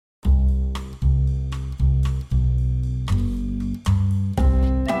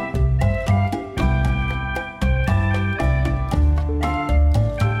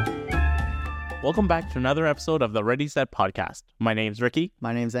Welcome back to another episode of the Ready Set podcast. My name's Ricky.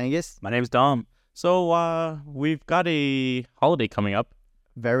 My name's Angus. My name's Dom. So we've got a holiday coming up.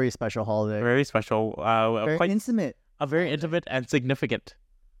 Very special holiday. Very special. Very quite intimate. a very intimate and significant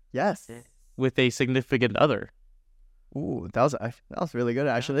Yes. with a significant other. Ooh, that was really good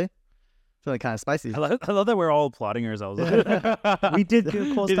actually. Feeling kind of spicy. I love that we're all applauding ourselves. We did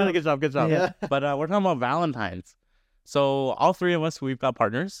good, cool You did a stuff. good job. Yeah. But we're talking about Valentine's. So all three of us, we've got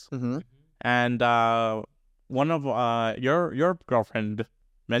partners. Mm-hmm. And one of your girlfriend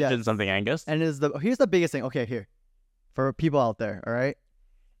mentioned Yes. something, Angus. And here's the biggest thing. Okay, here. For people out there, all right?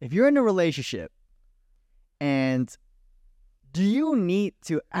 If you're in a relationship and do you need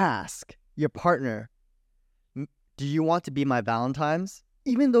to ask your partner, do you want to be my Valentine's?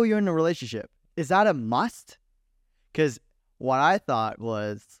 Even though you're in a relationship. Is that a must? Because what I thought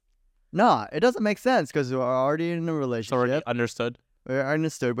was, nah, it doesn't make sense because we're already in a It's relationship. already understood. We're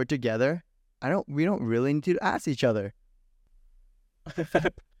understood. We're together. We don't really need to ask each other.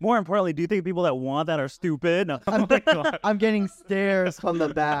 More importantly, do you think people that want that are stupid? No. I'm getting stares from the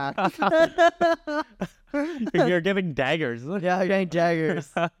back. You're giving daggers. Yeah, I'm getting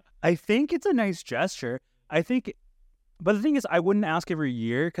daggers. I think it's a nice gesture. But the thing is, I wouldn't ask every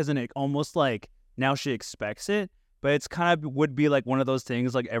year because then it almost like now she expects it. But it's kind of would be like one of those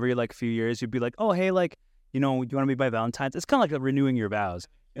things like every like few years you'd be like, oh hey, like you know, you want to be my Valentine's? It's kind of like renewing your vows.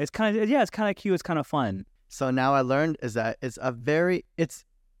 It's kind of it's kind of cute. It's kind of fun. So now I learned is that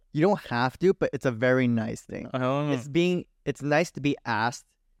you don't have to, but it's a very nice thing. It's nice to be asked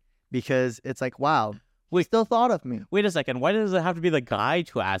because it's like, wow, we still thought of me. Wait a second. Why does it have to be the guy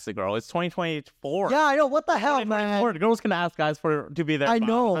to ask the girl? It's 2024. Yeah, I know. What the hell, man? The girls can ask guys to be there. I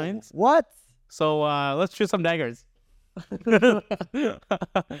know. What? So let's shoot some daggers.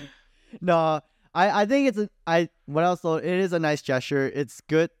 No, I think what else though? It is a nice gesture. It's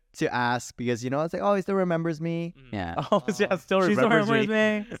good to ask because it's like, oh, he still remembers me. Yeah. Oh, yeah, still She remembers remembers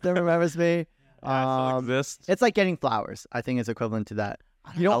me. me. Still remembers me. Yeah, still exists. It's like getting flowers. I think it's equivalent to that.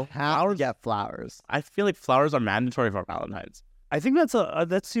 You don't have to get flowers. I feel like flowers are mandatory for Valentine's. I think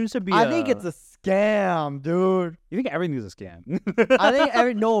that seems to be. I think it's a scam, dude. You think everything's a scam? I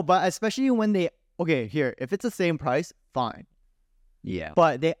think no, but especially when if it's the same price, fine. Yeah.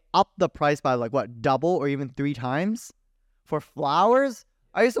 But they up the price by like what, double or even 3 times for flowers.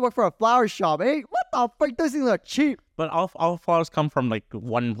 I used to work for a flower shop. Hey, what the fuck? Those things are cheap. But all flowers come from like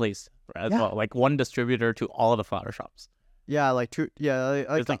one place as well, like one distributor to all of the flower shops. Yeah, like two. Yeah,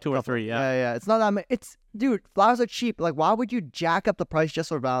 it's like 2 or 3. Yeah. Yeah. It's not that much. Dude, flowers are cheap. Like, why would you jack up the price just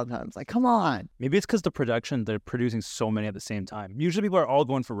for Valentine's? Like, come on. Maybe it's because they're producing so many at the same time. Usually people are all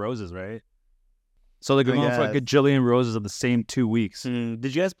going for roses, right? So they're going for like a gajillion roses of the same 2 weeks. Did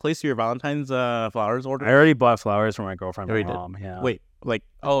you guys place your Valentine's flowers order? I already bought flowers for my girlfriend and You mom. Yeah. Wait, like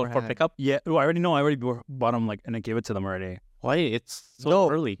for pickup? Yeah. Oh, I already know. I already bought them and I gave it to them already. Why? It's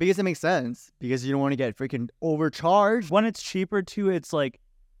so early. Because it makes sense. Because you don't want to get freaking overcharged. When it's cheaper too, it's like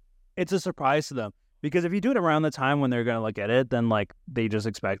it's a surprise to them. Because if you do it around the time when they're gonna get it, then like they just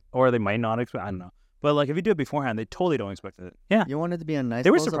expect, or they might not expect. I don't know. But like if you do it beforehand, they totally don't expect it. Yeah. You want it to be a nice. They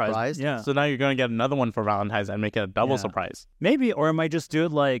were little surprised. surprise. Yeah. So now you're going to get another one for Valentine's and make it a double Yeah. surprise. Maybe, or I might just do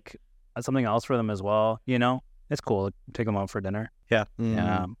it like something else for them as well. You know, it's cool. Take them out for dinner. Yeah.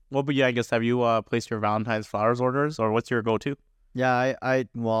 Yeah. Well, but yeah, I guess have you placed your Valentine's flowers orders, or what's your go-to? Yeah,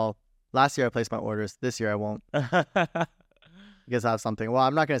 well, last year I placed my orders. This year I won't. Because I have something. Well,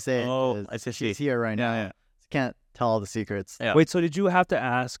 I'm not gonna say it. Oh, 'cause I see. She's here right now. Yeah. Can't tell all the secrets. Yeah. Wait, so did you have to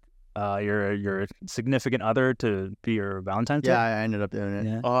ask your significant other to be your Valentine's Yeah, Day? I ended up doing it.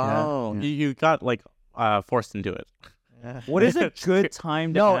 Yeah. Oh, Yeah. You got like forced into it. Yeah. What is a good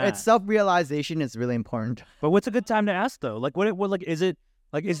time to No, ask? it's self-realization is really important. But what's a good time to ask though? Like what like is it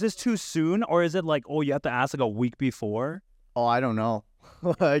like is this too soon or is it like oh you have to ask like a week before? Oh, I don't know.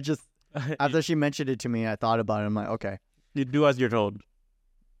 I just after she mentioned it to me, I thought about it. I'm like, okay. You do as you're told.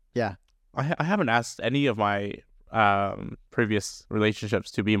 Yeah. I haven't asked any of my previous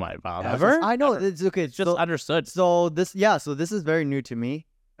relationships to be my Valentine's. Ever? I know it's okay. It's just understood. So this is very new to me.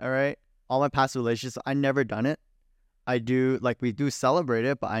 All right. All my past relationships, I never done it. We do celebrate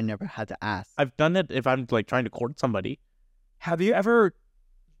it, but I never had to ask. I've done it if I'm like trying to court somebody. Have you ever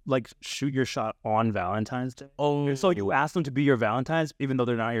like shoot your shot on Valentine's Day? Oh, So you ask them to be your Valentine's even though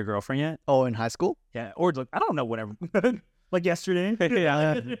they're not your girlfriend yet? Oh, in high school? Yeah. Or like I don't know, whatever. Like yesterday.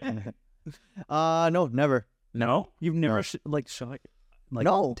 No, never. No? You've never No. shot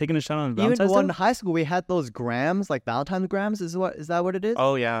No. taken a shot on Even Valentine's when in Day? high school we had those grams, like Valentine's grams. Is that what it is?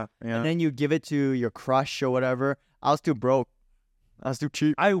 Oh yeah, yeah. And then you give it to your crush or whatever. I was too broke. I was too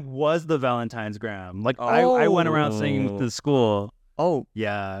cheap. I was the Valentine's gram. Like I went around singing to the school. Oh,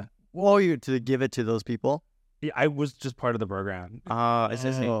 Yeah. Oh, you to give it to those people? Yeah, I was just part of the program. It's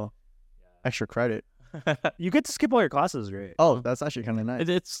just Oh, extra credit. You get to skip all your classes, right? Oh, that's actually kind of nice.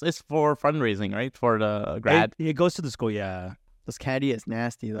 it's for fundraising, right? For the grad. It goes to the school, yeah. This candy is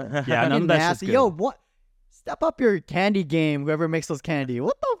nasty though. Yeah, none Fucking of that's nasty. good. Yo, what? Step up your candy game. Whoever makes those candy.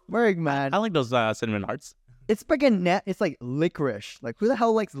 What the frig, man? I like those cinnamon hearts. It's freaking It's like licorice. Like who the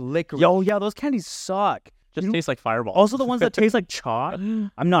hell likes licorice? Yo, yeah, those candies suck. Just tastes like Fireball. Also, the ones that taste like chalk. I'm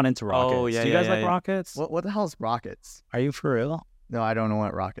not into rockets. Oh, yeah, Do you yeah, guys yeah, like yeah. rockets? What the hell is rockets? Are you for real? No, I don't know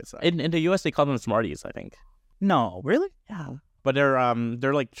what rockets are. In the US, they call them Smarties, I think. No, really? Yeah. But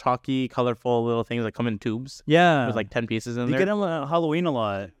they're like chalky, colorful little things that come in tubes. Yeah. There's like 10 pieces in you there. get them at Halloween a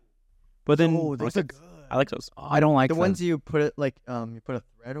lot. But then Oh, those are good. I like those. I don't like The them. ones you put it like you put a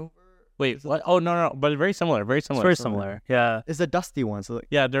thread over. Wait, what? Oh no, but very similar. Very It's similar. very similar. Yeah. It's a dusty one. So like,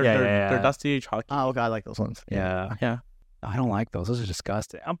 Yeah, they're Yeah. dusty, chalky. oh, okay, I like those ones. Yeah. Yeah. I don't like those. Those are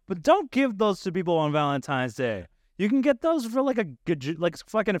disgusting. But don't give those to people on Valentine's Day. You can get those for like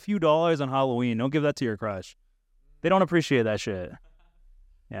fucking a few dollars on Halloween. Don't give that to your crush. They don't appreciate that shit.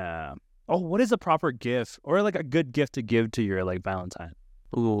 Yeah. Oh, what is a proper gift or like a good gift to give to your like Valentine?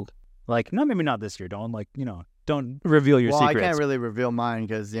 Ooh. Like, no, maybe not this year. Don't don't reveal your Well, secrets. I can't really reveal mine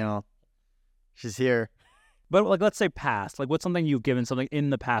because she's here. But like, let's say past. Like, what's something you've given something in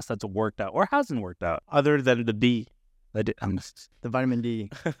the past that's worked out or hasn't worked out? Other than the D. The vitamin D.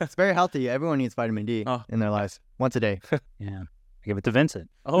 It's very healthy. Everyone needs vitamin D Oh. in their lives once a day. Yeah. I give it to Vincent.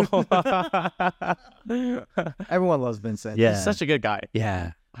 Oh. Everyone loves Vincent. Yeah. He's such a good guy.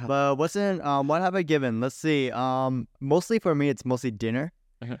 Yeah. But what have I given? Let's see. Mostly for me, it's mostly dinner.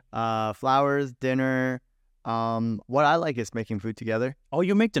 Okay. Flowers, dinner. What I like is making food together. Oh,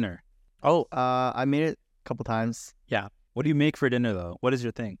 you make dinner. Oh, I made it a couple times. What do you make for dinner though? What is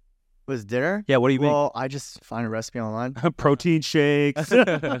your thing? Was dinner? Yeah. What do you Well, I just find a recipe online. make? Protein shakes.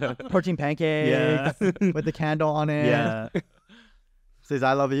 Protein pancakes with the candle on it. Yeah. Says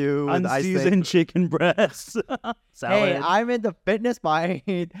I love you with icing. Unseasoned chicken breasts. Salad. Hey, I'm in the fitness, but I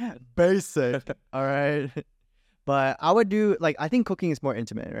ain't basic. All right. But I would do I think cooking is more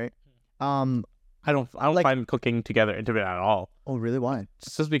intimate, right? I don't like- find cooking together intimate at all. Oh, really? Why?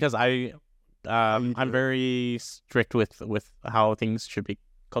 It's just because you do I'm it? very strict with how things should be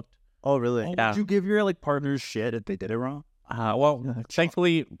cooked. Oh, really? Oh, Yeah. would you give your like partners shit if they did it wrong? Well,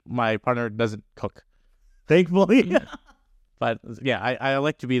 thankfully my partner doesn't cook. Thankfully. But yeah, I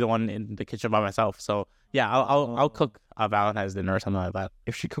like to be the one in the kitchen by myself. So yeah, I'll cook a Valentine's dinner or something like that.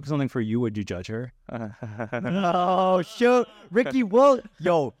 If she cooked something for you, would you judge her? Oh, shoot. Ricky will.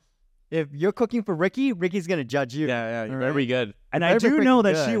 Yo, if you're cooking for Ricky, Ricky's going to judge you. Yeah, All very good. And I Very do know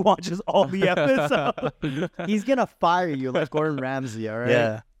freaking that she good. watches all the episodes. He's going to fire you like Gordon Ramsay, all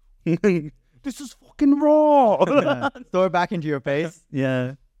right? This is fucking raw. Yeah. Throw it back into your face.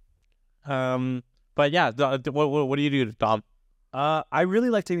 Yeah. But yeah, what do you do, Dom? I really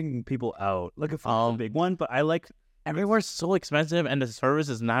like taking people out. Like if it's a big one, but I like Everywhere's so expensive and the service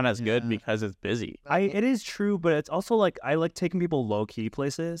is not as good Yeah. because it's busy. it is true, but it's also like I like taking people low key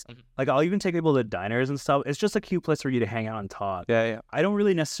places. Mhm. Like I'll even take people to diners and stuff. It's just a cute place for you to hang out and talk. Yeah. I don't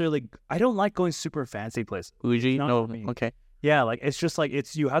really necessarily I don't like going super fancy places. Uji? Not No. for me. Okay. Yeah, like it's just like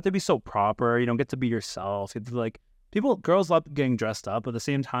you have to be so proper. You don't get to be yourself. It's like girls love getting dressed up, but at the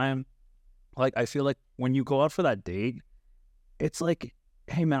same time, like I feel like when you go out for that date, it's like,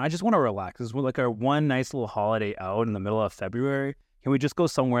 hey man, I just want to relax. It's like our one nice little holiday out in the middle of February. Can we just go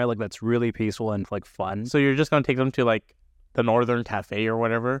somewhere like that's really peaceful and like fun? So you're just gonna take them to like the Northern Cafe or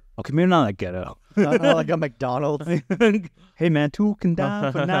whatever? Okay, maybe not that ghetto. Not like a McDonald's. Hey man, two can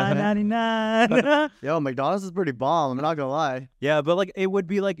die for $9.99. Yo, McDonald's is pretty bomb. I'm not going to lie. Yeah, but like it would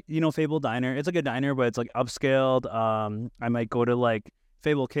be like, Fable Diner. It's like a diner, but it's like upscaled. I might go to like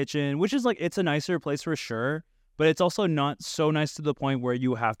Fable Kitchen, which is like it's a nicer place for sure, but it's also not so nice to the point where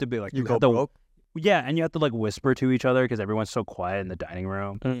you have to be like You go have to, broke? Yeah, and you have to like whisper to each other because everyone's so quiet in the dining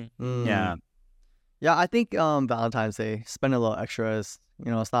room. Mm. Yeah. Yeah, I think Valentine's Day, spend a little extra is,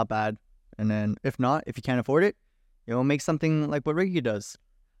 it's not bad. And then if not, if you can't afford it, make something like what Ricky does.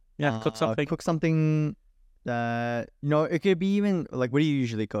 Yeah, cook something. Cook something that, it could be even, like, what do you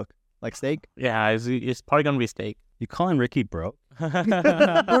usually cook? Like steak? Yeah, it's probably gonna be steak. You calling Ricky broke?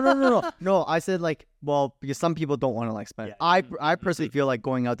 No. No, I said like, well, because some people don't want to like spend. Yeah. I personally feel like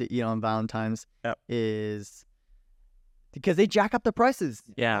going out to eat on Valentine's Yep. is because they jack up the prices.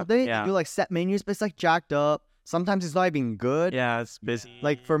 Yeah, They yeah. do like set menus, but it's like jacked up. Sometimes it's not even good. Yeah, it's busy.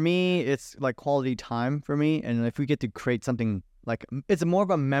 Like for me, it's like quality time for me. And if we get to create something like, it's more of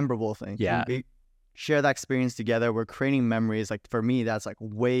a memorable thing. Yeah. We share that experience together. We're creating memories. Like for me, that's like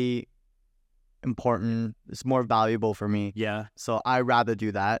way important. It's more valuable for me. Yeah. So I'd rather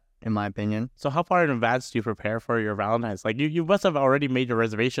do that, in my opinion. So how far in advance do you prepare for your Valentine's? Like you must have already made your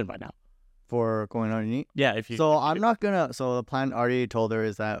reservation by now. For going out and eat. Yeah, if you. So I'm not gonna. So the plan already told her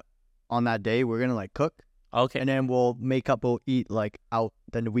is that on that day we're gonna like cook, Okay. and then we'll eat like out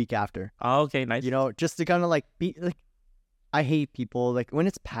then the week after. Okay, nice. You know, just to kind of like be like. I hate people like when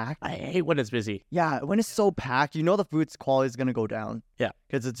it's packed. I hate when it's busy. Yeah, when it's so packed, you know the food's quality is gonna go down. Yeah.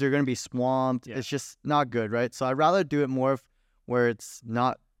 Because you're gonna be swamped. Yeah. It's just not good, right? So I'd rather do it more where it's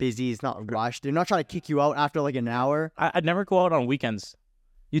not busy, it's not rushed. They're not trying to kick you out after like an hour. I never go out on weekends.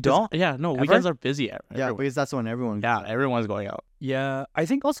 You don't? Yeah, no, Ever? weekends are busy. Yeah, Everyone. because that's when everyone. Yeah, everyone's going out. Yeah, I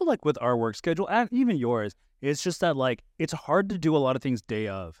think also like with our work schedule and even yours, it's just that like it's hard to do a lot of things day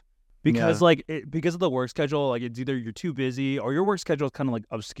of because because of the work schedule. Like it's either you're too busy or your work schedule is kind of like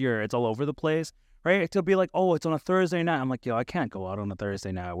obscure. It's all over the place, right? It'll be like, oh, it's on a Thursday night. I'm like, yo, I can't go out on a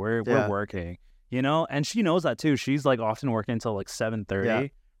Thursday night. We're working, you know, and she knows that too. She's like often working until like 7:30. Yeah.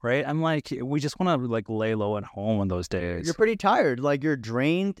 Right? I'm like, we just want to like lay low at home on those days. You're pretty tired. Like you're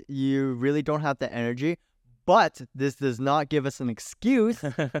drained. You really don't have the energy. But this does not give us an excuse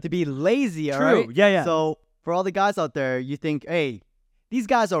to be lazy. All right. Yeah, yeah. So for all the guys out there, you think, hey, these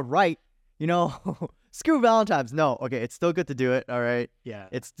guys are right. You know, screw Valentine's. No, okay, it's still good to do it. All right. Yeah.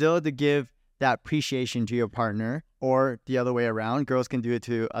 It's still to give that appreciation to your partner, or the other way around. Girls can do it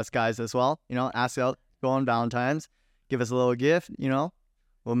to us guys as well. You know, ask out, go on Valentine's, give us a little gift. You know.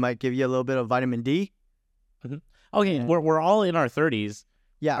 We might give you a little bit of vitamin D. Okay, Yeah. we're all in our 30s.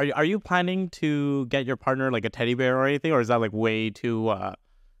 Yeah. Are you planning to get your partner like a teddy bear or anything, or is that like way too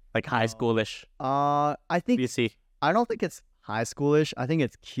like high schoolish? I think You see, I don't think it's high schoolish. I think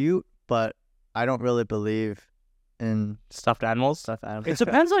it's cute, but I don't really believe in stuffed animals. stuff animals. It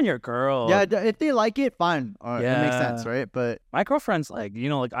depends on your girl. Yeah, if they like it, fine. Or it makes sense, Yeah. right? But My girlfriend's like, you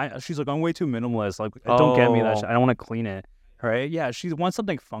know, like she's like, I'm way too minimalist. Like, don't get me that shit. I don't want to clean it. Right? Yeah, she wants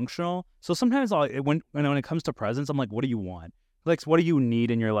something functional. So sometimes when it comes to presents, I'm like, what do you want? Like, what do you need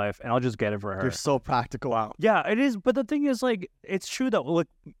in your life? And I'll just get it for her. you're so practical. Wow. Yeah, it is. But the thing is, like, it's true that, look,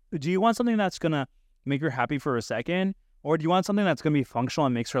 do you want something that's going to make her happy for a second? Or do you want something that's going to be functional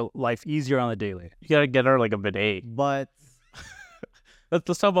and makes her life easier on the daily? You gotta get her like a bidet. But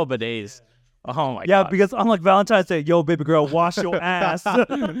Let's talk about bidets. Oh my Yeah, god. because unlike Valentine's Day, yo, baby girl, wash your ass.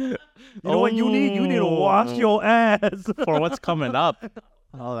 You know what you need? You need to wash your ass. For what's coming up.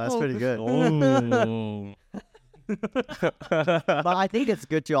 oh, that's pretty good. Oh. But I think it's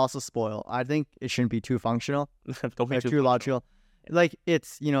good to also spoil. I think it shouldn't be too functional Don't be or too logical. Like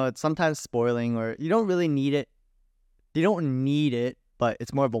it's it's sometimes spoiling, or you don't really need it. You don't need it, but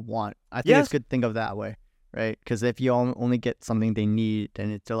it's more of a want. I think Yes. it's good to think of that way, right? Because if you only get something they need,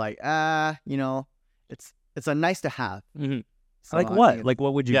 then they're like, it's a nice to have. Mhm. So Like I what? think it's- Like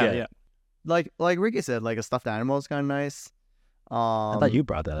what would you Yeah, get? yeah. like Ricky said, like a stuffed animal is kind of nice. I thought you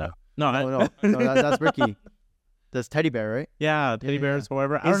brought that up. No, No, that's Ricky. That's teddy bear, right? yeah, teddy Yeah. bears,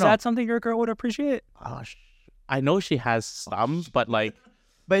 whatever. I don't Is know. that something your girl would appreciate? Gosh, I know she has some, but like,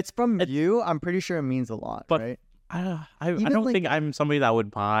 But it's from you. I'm pretty sure it means a lot, But- right? I Even, don't like- think I'm somebody that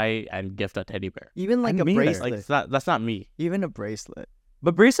would buy and gift a teddy bear. Even like a me neither. bracelet. Like that's not me. Even a bracelet.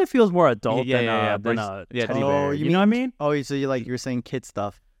 But bracelet feels more adult Yeah, than, yeah, yeah, than brace- a yeah, teddy oh, bear. you You know what I mean? Oh, so you're saying kid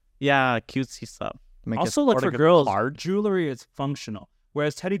stuff. Yeah, cutesy stuff. Make Also, it, like or for like a girls, card. jewelry is functional,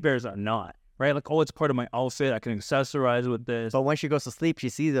 whereas teddy bears are not. Right? Like, oh, it's part of my outfit. I can accessorize with this. but when she goes to sleep, she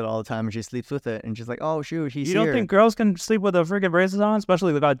sees it all the time and she sleeps with it, and she's like, "Oh shoot, he's You don't here." think girls can sleep with a freaking bracelet on,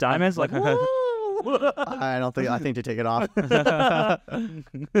 especially without diamonds? Like, woo! I don't think. I think to take it off.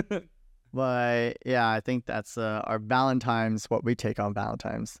 But yeah, I think that's our Valentine's. What we take on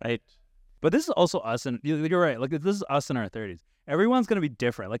Valentine's. Right. But this is also us, and you're right. Like, this is us in our 30s. Everyone's gonna be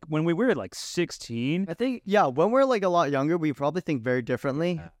different. Like when we were like 16, I think when we're like a lot younger, we probably think very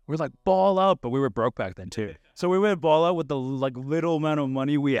differently. we're like ball out, but we were broke back then too. So we would ball out with the like little amount of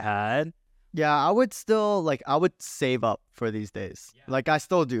money we had. Yeah, I would still I would save up for these days. Like I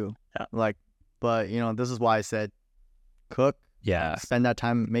still do. Yeah. Like, but this is why I said cook. Yeah. Spend that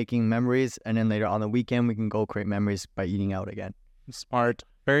time making memories, and then later on the weekend we can go create memories by eating out again. Smart.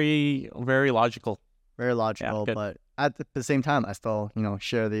 Very, very logical. Very logical, good. but at the same time, I still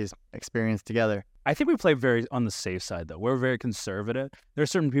share these experiences together. I think we play very on the safe side though. We're very conservative. There are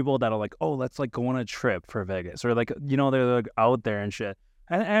certain people that are like, oh, let's like go on a trip for Vegas, or like they're like out there and shit.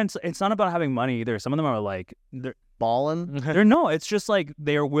 And it's not about having money either. Some of them are like Balling, it's just like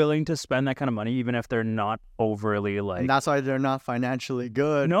they are willing to spend that kind of money even if they're not overly like. and that's why they're not financially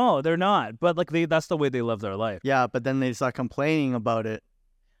good. No, they're not. But like that's the way they live their life. Yeah, but then they start complaining about it.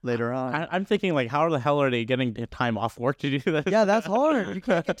 later on. I'm thinking like, how the hell are they getting the time off work to do this? Yeah, that's hard. You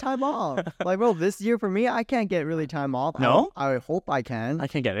can't get time off. Like, bro, this year for me, I can't get really time off. No? I hope I can. I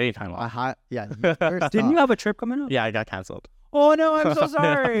can't get any time off. Didn't you have a trip coming up? Yeah, I got canceled. Oh no, I'm so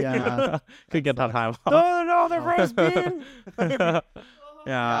sorry. Yeah. Could get that time off. No, the first beam.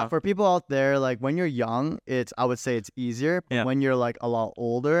 Yeah. For people out there, like when you're young, I would say it's easier. But Yeah. when you're like a lot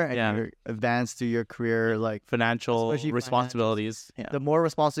older and Yeah. you're advanced to your career, like Financial Especially responsibilities. Yeah. the more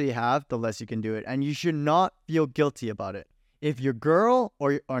responsibility you have, the less you can do it. And you should not feel guilty about it. If your girl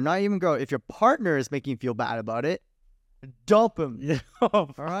or not even girl, if your partner is making you feel bad about it, dump him. All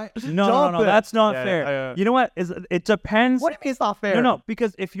right? No, Dump him. that's not Yeah, fair. yeah. You know what? It depends. What do you mean it's not fair? No,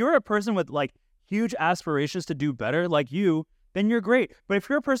 because if you're a person with like huge aspirations to do better, like you, then you're great. But if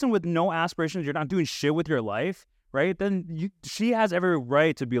you're a person with no aspirations, you're not doing shit with your life, right? Then she has every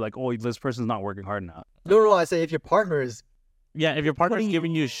right to be like, oh, this person's not working hard enough. No, I say if your partner is Yeah, if your partner's Putting-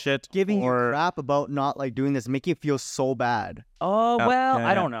 giving you shit giving or you crap about not like doing this, making you feel so bad, Oh, Yeah, well, yeah, I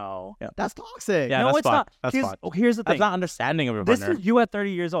yeah. don't know. that's toxic. Yeah, no, that's it's not. fucked. That's fucked. Here's the that's thing. not understanding of your This partner. is you at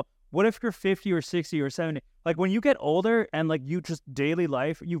 30 years old. What if you're 50 or 60 or 70? Like when you get older and like you just daily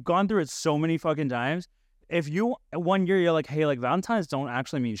life, you've gone through it so many fucking times. If you one year you're like, hey, like Valentine's don't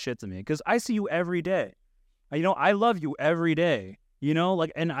actually mean shit to me because I see you every day. You know, I love you every day. You know,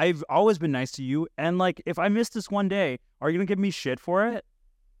 like, and I've always been nice to you. And like, if I miss this one day, are you gonna give me shit for it?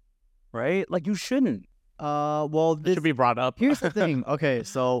 Right? Like, you shouldn't. Well, It this, should be brought up. here's the thing. Okay,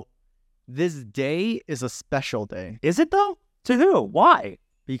 so this day is a special day Is it though? To who? Why?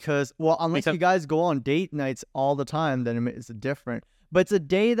 because, well, unless Because- you guys go on date nights all the time, then it's different. But it's a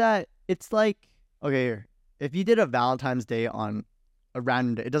day that it's like, okay, here, if you did a Valentine's Day on a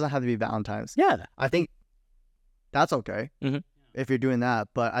random day, it doesn't have to be Valentine's. Yeah. I think that's okay Mhm. if you're doing that.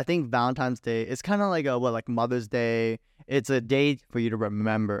 But I think Valentine's Day is kind of like like Mother's Day. It's a day for you to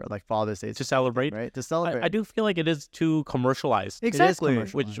remember, like Father's Day, To celebrate. right? To celebrate. I do feel like it is too commercialized, Exactly.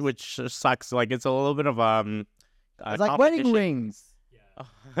 which sucks. Like it's a little bit of It's like wedding competition. rings.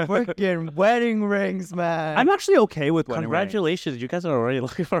 Freaking wedding rings, man. I'm actually okay with wedding rings. Congratulations, you guys are already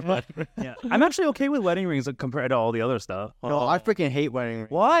looking for wedding rings. Yeah. I'm actually okay with wedding rings compared to all the other stuff. No, I freaking hate wedding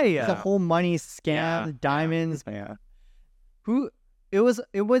rings. Why? It's a whole money scam, Yeah. diamonds. Yeah. It wasn't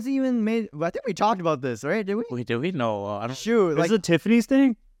even made. I think we talked about this, right? Did we? Wait, do we know? I don't. Shoot, Is like, it Tiffany's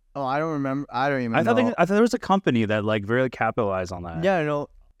thing? oh, I don't remember. I don't even I thought know. there was a company that like really capitalized on that. Yeah, no.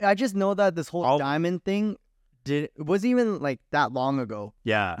 I just know that this whole All- diamond thing it wasn't even like that long ago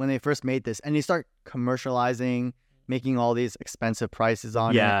Yeah. when they first made this, and they start commercializing, making all these expensive prices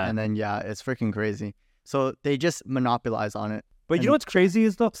on Yeah. it, and then it's freaking crazy. So they just monopolize on it. But you And- know what's crazy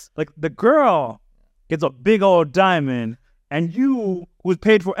is though, like the girl gets a big old diamond, and you, who's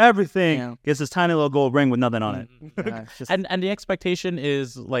paid for everything, Yeah. gets this tiny little gold ring with nothing on it. Yeah, it's just, And the expectation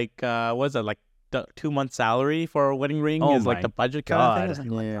is like what is it, like the 2 month salary for a wedding ring Oh is like my the budget kind of thing. God. It's like,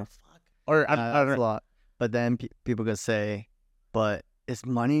 yeah, what yeah. the fuck? Or I that's don't a know. lot. But then people gonna say, but is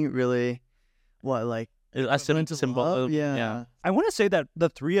money really what like A symbol. love? Yeah. Yeah. I want to say that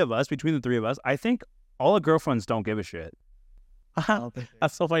between the three of us, I think all the girlfriends don't give a shit. I don't think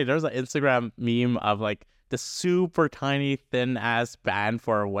That's so funny. There's an Instagram meme of like the super tiny thin ass band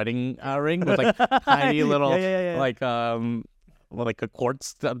for a wedding ring with like tiny little yeah. like a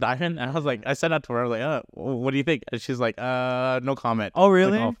quartz diamond. And I was like, I said that to her. I was like, what do you think? And she's like, no comment. Oh Like,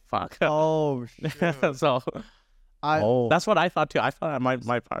 really? oh fuck. Oh, So I that's what I thought too. I thought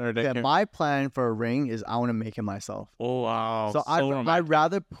my partner did. yeah. too. My plan for a ring is I want to make it myself. Oh wow. So romantic. I'd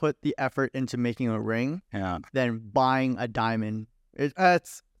rather put the effort into making a ring Yeah. than buying a diamond.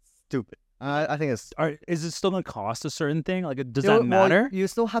 It's stupid. I think it's. Is it still gonna cost a certain thing? Like, does it that would- matter? Well, you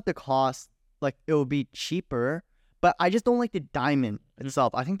still have to cost. Like it will be cheaper, but I just don't like the diamond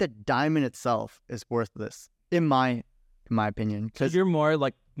itself. I think the diamond itself is worthless in my opinion. Because you're more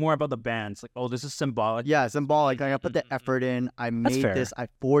about the bands. Like, oh, this is symbolic. Yeah, symbolic. Like I put the effort in. I made fair. this. I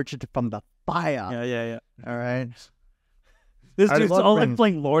forged it from the fire. Yeah. All right. This I dude's love all like rings.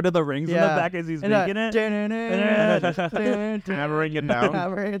 playing Lord of the Rings in the Yeah. back as he's And making it. Hammering it down.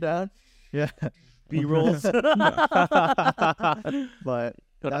 Hammering it down. Yeah. B-rolls. But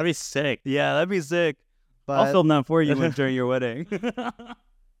That'd be sick. Yeah, that'd be sick. I'll but film that for you during your wedding.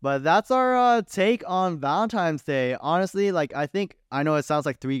 but that's our take on Valentine's Day. Honestly, like I know it sounds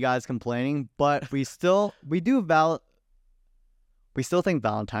like three guys complaining, but we still think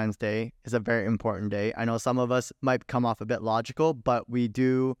Valentine's Day is a very important day. I know some of us might come off a bit logical, but we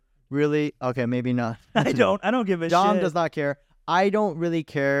do really maybe not. I don't give a Dom shit. does not care. I don't really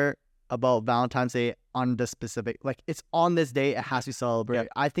care about Valentine's Day on the specific, like it's on this day, it has to celebrate. Yep.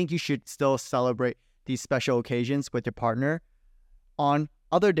 I think you should still celebrate these special occasions with your partner on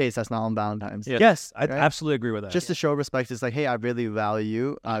other days that's not on Valentine's. Yeah. Yes, I Right? absolutely agree with that. Just to show respect, it's like, hey, I really value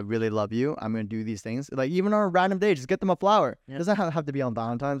you. I really love you. I'm gonna do these things. Like even on a random day, just get them a flower. Yeah. It doesn't have to be on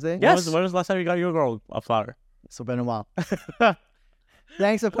Valentine's Day. Yeah. Yes. When was the last time you got your girl a flower? It's been a while.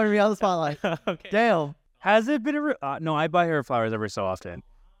 Thanks for putting me on the spotlight. Okay. Dale. Has it been no, I buy her flowers every so often.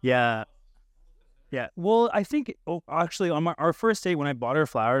 Yeah. Yeah. Well, I think actually on our first date when I bought her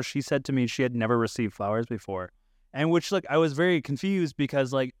flowers, she said to me she had never received flowers before. And which like I was very confused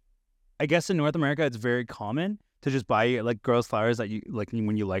because like I guess in North America it's very common to just buy like girls flowers that you like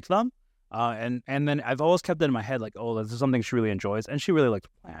when you like them. And then I've always kept that in my head like, oh, this is something she really enjoys and she really likes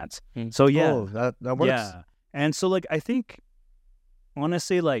plants. So yeah. Oh, that works. Yeah. And so like I think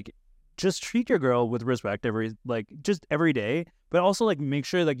honestly like just treat your girl with respect just every day, but also like make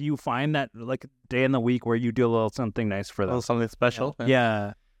sure like you find that like day in the week where you do a little something nice for A them. little something special.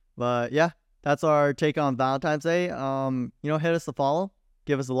 Yeah. But yeah, that's our take on Valentine's Day. Hit us a follow,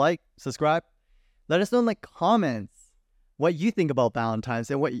 give us a like, subscribe. Let us know in the comments what you think about Valentine's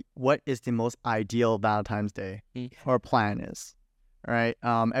Day. What is the most ideal Valentine's Day or plan is. All right.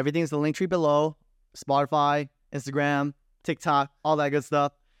 Everything's the link tree below. Spotify, Instagram, TikTok, all that good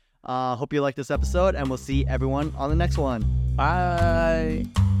stuff. Hope you like this episode, and we'll see everyone on the next one. Bye.